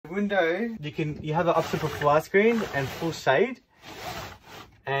window, you have the option for fly screen and full shade,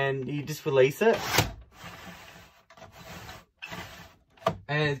 and you just release it.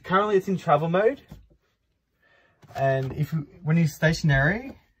 And currently it's in travel mode. And when you're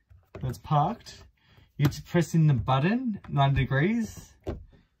stationary, when it's parked, you just press in the button 90 degrees.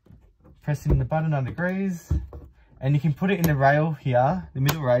 Press in the button 90 degrees, and you can put it in the rail here, the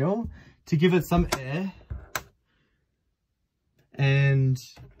middle rail, to give it some air.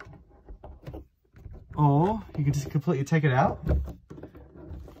 Or you can just completely take it out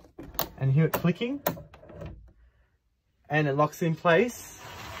and hear it clicking, and it locks in place,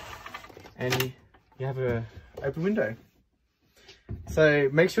 and you have a open window. So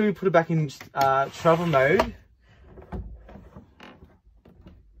make sure you put it back in travel mode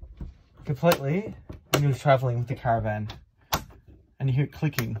completely when you're traveling with the Caravan, and you hear it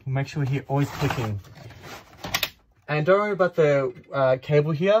clicking. Make sure you hear always clicking. And don't worry about the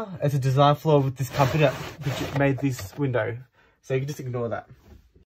cable here. It's a design flaw with this company that made this window, so you can just ignore that.